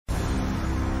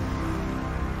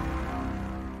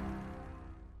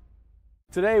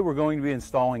Today we're going to be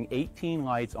installing 18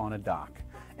 lights on a dock.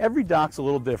 Every dock's a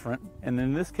little different, and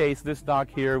in this case, this dock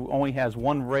here only has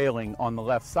one railing on the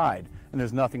left side, and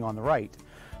there's nothing on the right.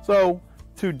 So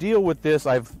to deal with this,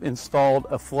 I've installed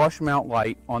a flush mount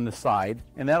light on the side,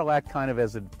 and that'll act kind of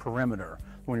as a perimeter.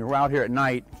 When you're out here at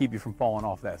night, keep you from falling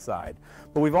off that side.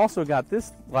 But we've also got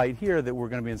this light here that we're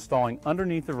going to be installing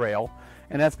underneath the rail,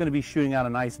 and that's going to be shooting out a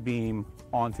nice beam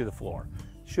onto the floor.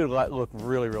 Should look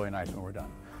really, really nice when we're done.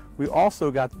 We also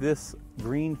got this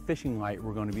green fishing light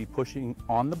we're going to be pushing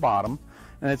on the bottom,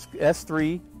 and it's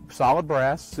S3 solid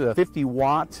brass, 50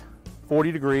 watt,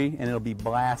 40 degree, and it'll be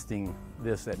blasting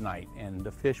this at night, and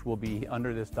the fish will be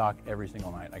under this dock every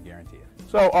single night, I guarantee it.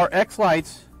 So our X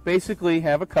lights basically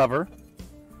have a cover,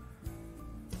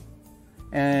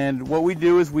 and what we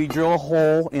do is we drill a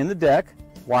hole in the deck,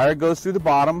 wire goes through the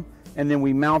bottom, and then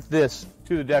we mount this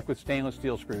to the deck with stainless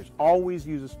steel screws. Always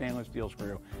use a stainless steel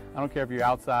screw. I don't care if you're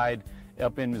outside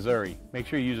up in Missouri, make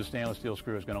sure you use a stainless steel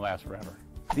screw. It's going to last forever.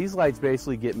 These lights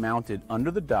basically get mounted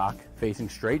under the dock facing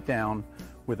straight down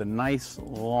with a nice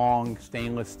long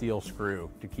stainless steel screw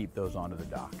to keep those onto the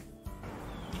dock.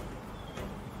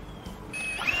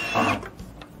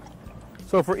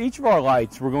 So for each of our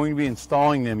lights, we're going to be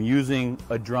installing them using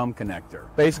a drum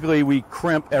connector. Basically, we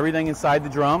crimp everything inside the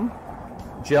drum,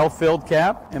 gel-filled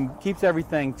cap, and keeps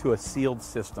everything to a sealed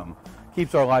system.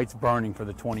 Keeps our lights burning for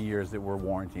the 20 years that we're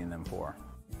warrantying them for.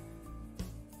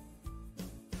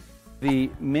 The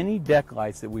mini deck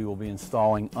lights that we will be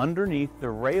installing underneath the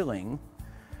railing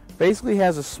basically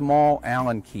has a small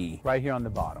Allen key right here on the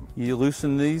bottom. You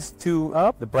loosen these two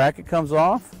up, the bracket comes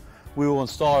off. We will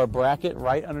install our bracket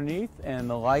right underneath, and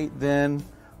the light then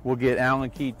will get Allen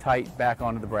key tight back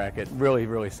onto the bracket. Really,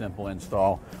 really simple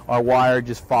install. Our wire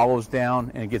just follows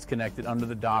down and it gets connected under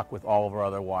the dock with all of our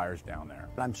other wires down there.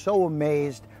 I'm so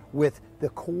amazed with the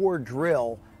core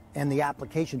drill and the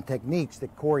application techniques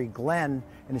that Cory Glenn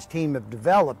and his team have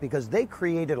developed, because they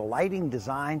created a lighting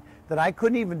design that I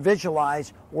couldn't even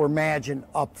visualize or imagine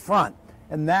up front.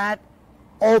 And that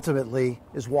ultimately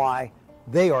is why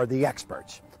they are the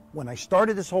experts. When I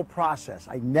started this whole process,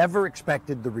 I never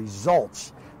expected the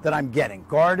results that I'm getting.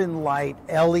 Garden Light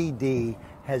LED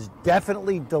has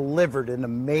definitely delivered an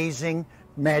amazing,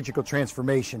 magical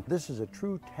transformation. This is a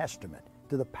true testament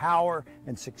to the power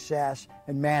and success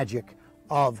and magic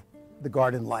of the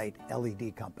Garden Light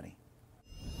LED company.